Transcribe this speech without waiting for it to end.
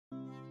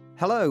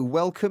Hello,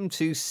 welcome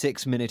to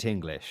 6 Minute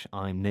English.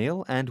 I'm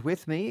Neil, and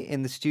with me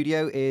in the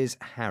studio is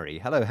Harry.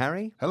 Hello,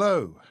 Harry.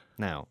 Hello.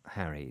 Now,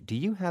 Harry, do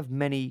you have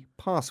many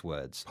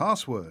passwords?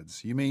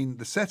 Passwords? You mean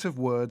the set of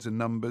words and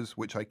numbers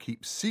which I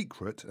keep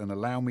secret and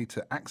allow me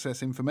to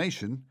access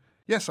information?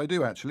 Yes, I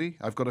do actually.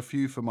 I've got a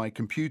few for my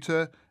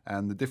computer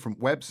and the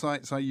different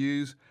websites I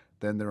use.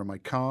 Then there are my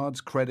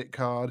cards, credit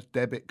card,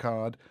 debit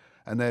card,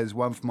 and there's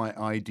one for my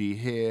ID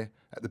here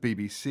at the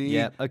BBC.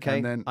 Yeah, okay,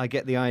 And then, I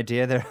get the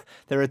idea.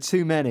 There are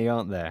too many,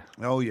 aren't there?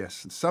 oh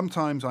yes,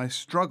 sometimes I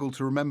struggle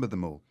to remember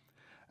them all.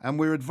 And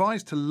we're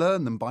advised to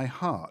learn them by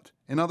heart.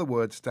 In other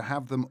words, to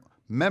have them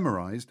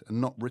memorized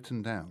and not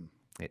written down.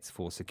 It's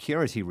for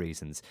security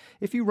reasons.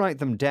 If you write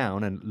them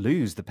down and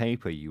lose the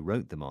paper you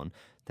wrote them on,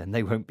 then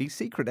they won't be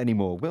secret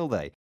anymore, will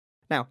they?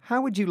 Now,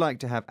 how would you like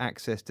to have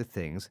access to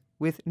things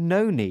with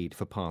no need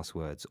for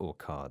passwords or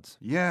cards?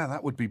 Yeah,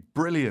 that would be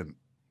brilliant.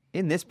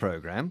 In this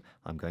programme,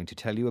 I'm going to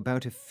tell you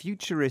about a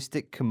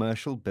futuristic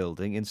commercial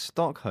building in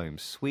Stockholm,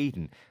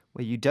 Sweden,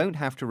 where you don't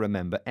have to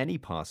remember any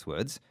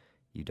passwords,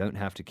 you don't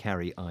have to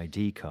carry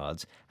ID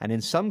cards, and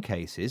in some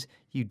cases,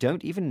 you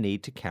don't even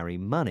need to carry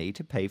money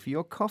to pay for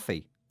your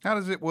coffee. How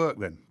does it work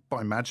then?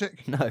 By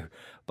magic? No,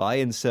 by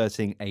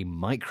inserting a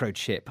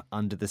microchip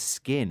under the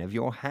skin of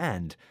your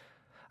hand.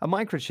 A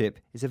microchip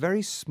is a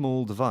very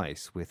small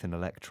device with an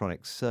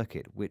electronic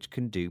circuit which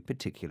can do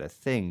particular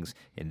things.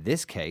 In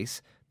this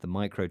case, the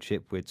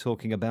microchip we're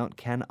talking about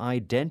can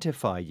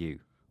identify you.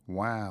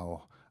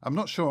 Wow. I'm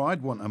not sure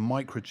I'd want a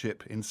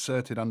microchip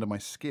inserted under my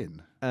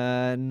skin.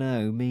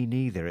 No, me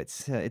neither.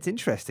 It's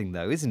interesting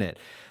though, isn't it?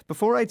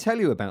 Before I tell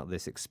you about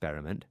this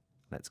experiment,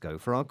 let's go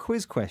for our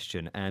quiz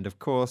question. And of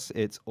course,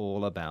 it's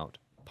all about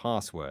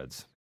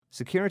passwords.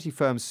 Security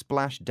firm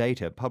Splash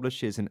Data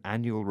publishes an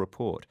annual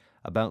report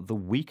about the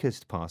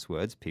weakest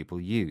passwords people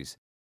use.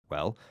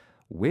 Well,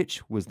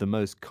 which was the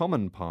most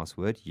common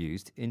password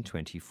used in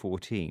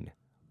 2014?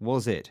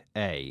 Was it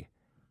A,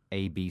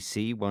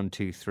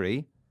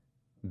 ABC123,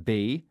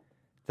 B,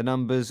 the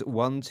numbers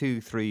 1,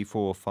 2, 3,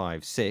 4,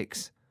 5,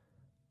 6,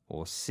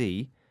 or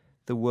C,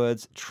 the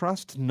words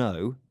trust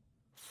no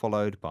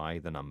followed by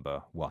the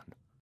number 1?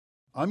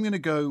 I'm going to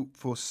go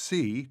for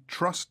C,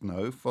 trust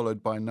no,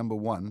 followed by number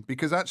 1,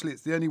 because actually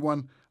it's the only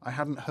one I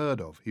hadn't heard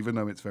of, even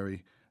though it's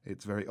very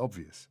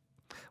obvious.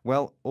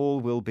 Well, all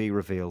will be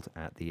revealed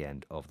at the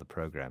end of the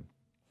programme.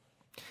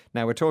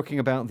 Now, we're talking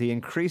about the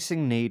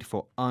increasing need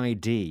for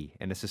ID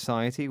in a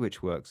society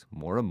which works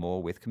more and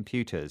more with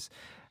computers.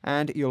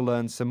 And you'll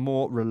learn some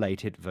more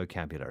related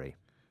vocabulary.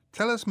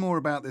 Tell us more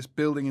about this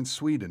building in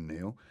Sweden,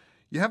 Neil.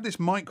 You have this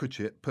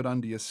microchip put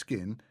under your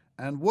skin,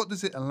 and what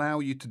does it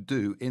allow you to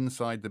do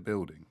inside the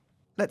building?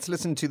 Let's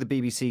listen to the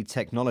BBC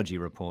technology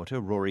reporter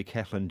Rory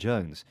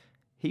Cellan-Jones.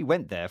 He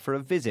went there for a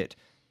visit.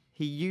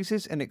 He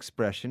uses an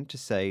expression to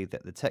say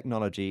that the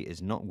technology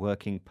is not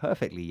working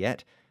perfectly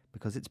yet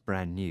because it's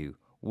brand new.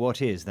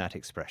 What is that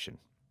expression?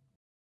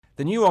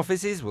 The new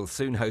offices will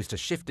soon host a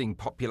shifting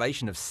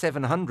population of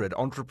 700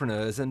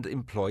 entrepreneurs and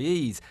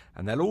employees,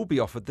 and they'll all be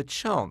offered the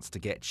chance to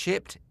get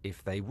chipped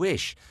if they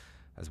wish.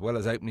 As well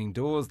as opening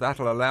doors,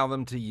 that'll allow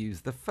them to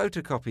use the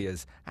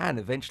photocopiers and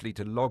eventually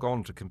to log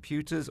on to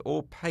computers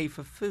or pay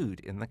for food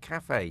in the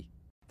cafe.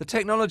 The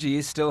technology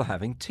is still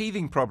having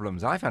teething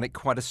problems. I found it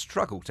quite a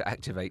struggle to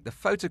activate the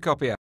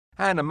photocopier.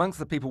 And amongst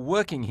the people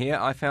working here,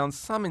 I found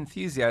some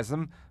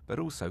enthusiasm, but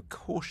also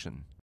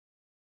caution.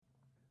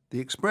 The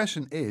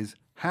expression is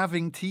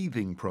having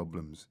teething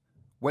problems.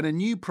 When a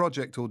new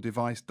project or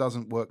device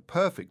doesn't work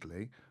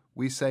perfectly,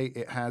 we say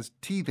it has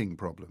teething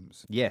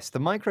problems. Yes, the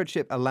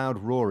microchip allowed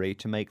Rory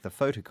to make the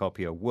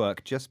photocopier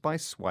work just by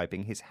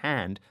swiping his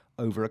hand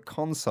over a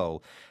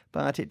console,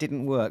 but it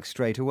didn't work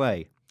straight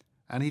away.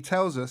 And he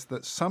tells us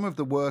that some of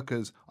the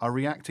workers are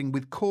reacting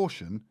with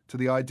caution to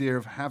the idea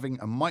of having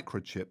a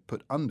microchip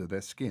put under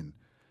their skin.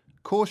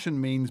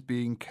 Caution means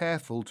being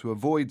careful to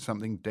avoid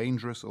something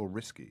dangerous or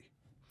risky.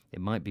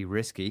 It might be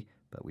risky,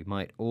 but we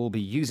might all be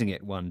using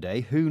it one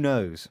day, who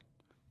knows?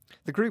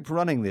 The group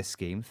running this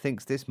scheme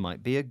thinks this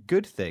might be a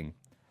good thing.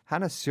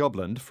 Hanna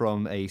Sjöblund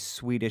from a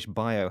Swedish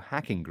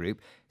biohacking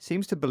group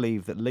seems to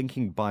believe that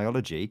linking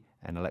biology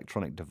and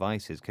electronic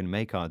devices can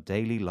make our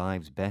daily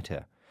lives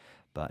better.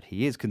 But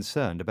he is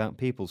concerned about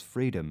people's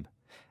freedom.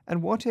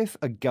 And what if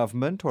a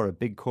government or a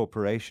big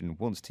corporation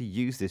wants to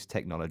use this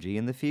technology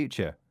in the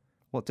future?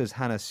 What does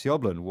Hanna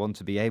Sjöblund want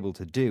to be able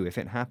to do if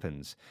it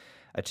happens?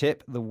 A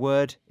tip, the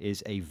word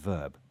is a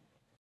verb.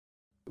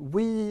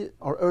 We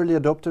are early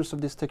adopters of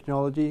this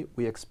technology.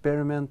 We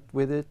experiment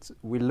with it.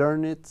 We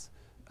learn it,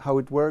 how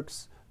it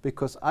works,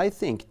 because I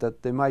think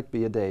that there might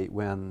be a day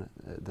when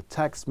the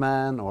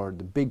taxman or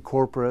the big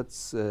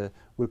corporates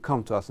will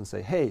come to us and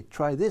say, hey,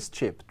 try this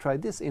chip, try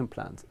this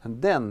implant,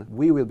 and then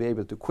we will be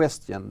able to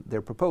question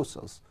their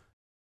proposals.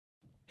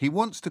 He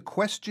wants to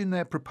question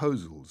their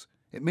proposals.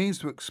 It means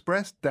to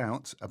express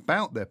doubts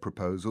about their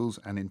proposals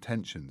and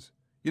intentions.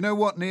 You know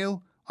what,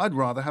 Neil? I'd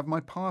rather have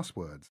my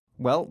passwords.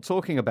 Well,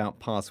 talking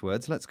about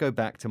passwords, let's go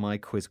back to my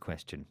quiz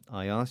question.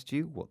 I asked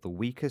you what the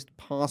weakest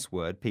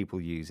password people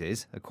use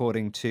is,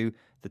 according to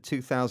the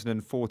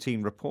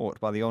 2014 report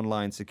by the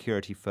online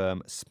security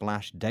firm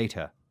Splash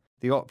Data.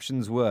 The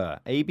options were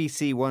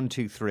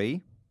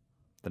ABC123,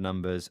 the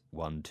numbers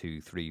 1,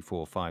 2, 3,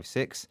 4, 5,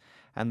 6,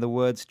 and the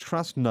words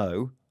trust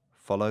no,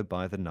 followed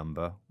by the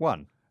number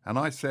 1. And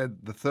I said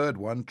the third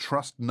one,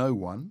 trust no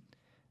one.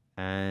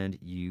 And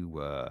you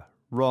were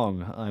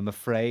wrong, I'm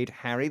afraid,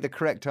 Harry. The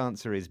correct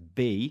answer is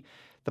B.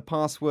 The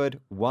password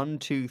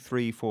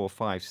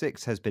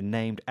 123456 has been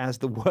named as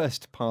the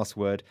worst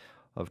password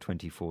of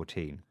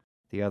 2014.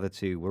 The other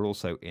two were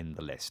also in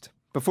the list.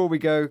 Before we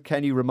go,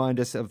 can you remind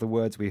us of the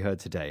words we heard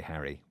today,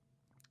 Harry?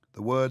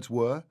 The words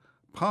were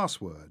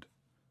password,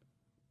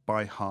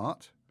 by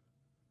heart,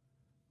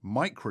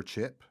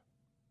 microchip,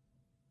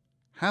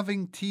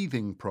 having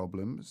teething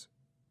problems,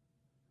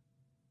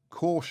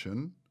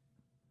 caution,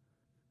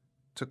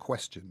 to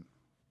question.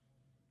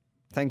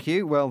 Thank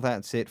you. Well,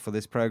 that's it for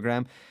this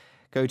programme.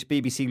 Go to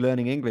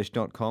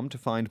bbclearningenglish.com to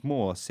find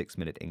more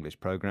 6-Minute English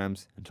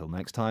programmes. Until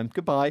next time,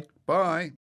 goodbye. Bye.